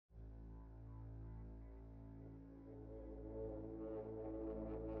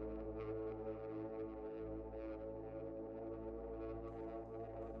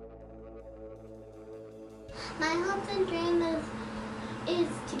My hopes and dream is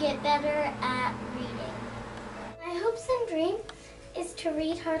to get better at reading. My hopes and dream is to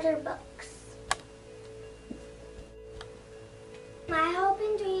read harder books. My hope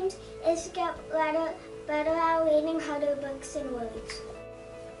and dreams is to get better at reading harder books and words.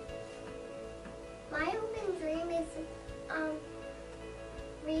 My hope and dream is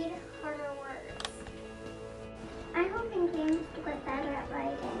read harder words. My hope and dream is to get better at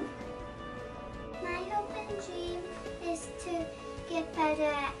writing. My hope and dream is to get better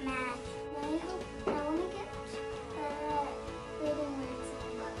at math. I want to get better at reading words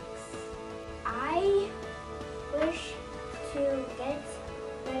and books. I wish to get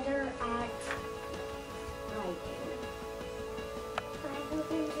better at writing. My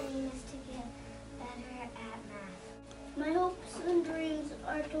hope and dream is to get better at math. My hopes and dreams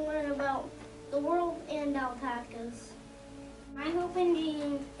are to learn about the world and alpacas. My hope and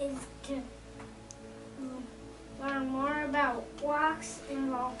dream is to learn more about rocks and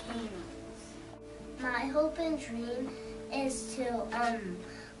volcanoes. My hope and dream is to learn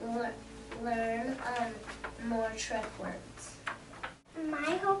more trick words.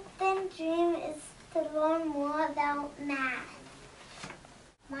 My hope and dream is to learn more about math.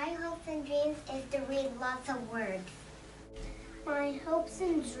 My hopes and dreams is to read lots of words. My hopes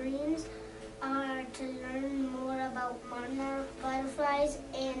and dreams are to learn more about monarch butterflies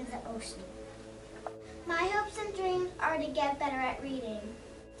and the ocean. My hopes and dreams are to get better at reading.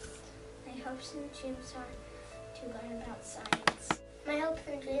 My hopes and dreams are to learn about science. My hopes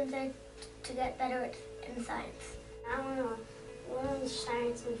and dreams are to get better in science. I want to learn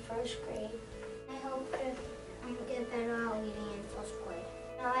science in first grade. I hope to get better at reading in first grade.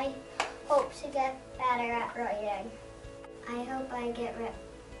 I hope to get better at writing. I hope I get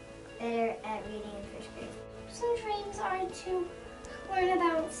better at reading in first grade. Hopes and dreams are to learn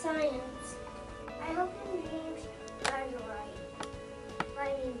about science. My hopes and dreams are to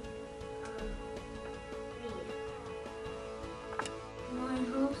read. My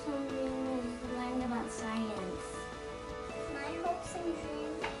hopes and dreams is to learn about science. My hopes and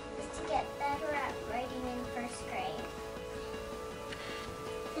dreams is to get better at writing in first grade.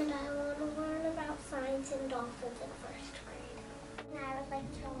 And I want to learn about science and dolphins in first grade. And I would like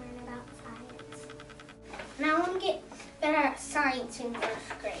to learn about science. And I want to get better at science in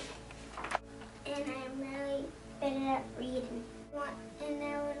first grade. And I'm really better at reading. And I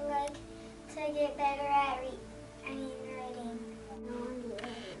would like to get better at writing.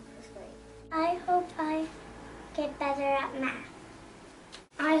 I hope I get better at math.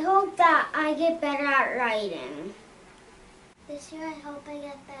 I hope that I get better at writing. This year I hope I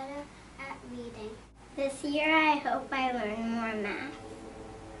get better at reading. This year I hope I learn more math.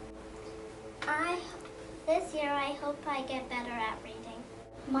 This year I hope I get better at reading.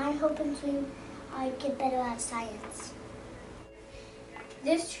 My hope and dream I get better at science.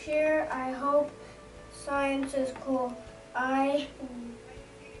 This year I hope science is cool. I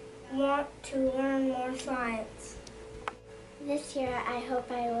want to learn more science. This year I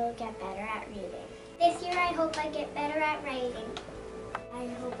hope I will get better at reading. This year I hope I get better at writing. I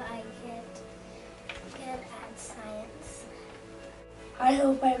hope I get good at science. I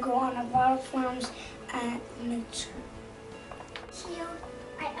hope I go on a lot of farms at nature. This year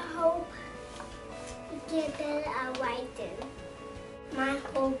I hope to get better at writing. My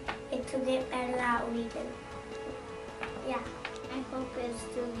hope is to get better at reading. Yeah, my hope is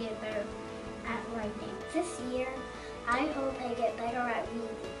to get better at writing. This year, I hope I get better at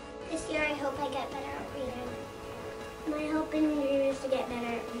reading. This year, I hope I get better at reading. My hope and dream is to get better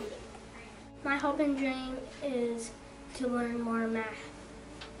at reading. My hope and dream is to learn more math.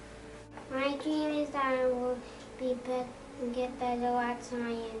 My dream is that I will get better at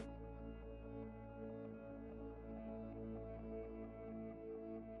science.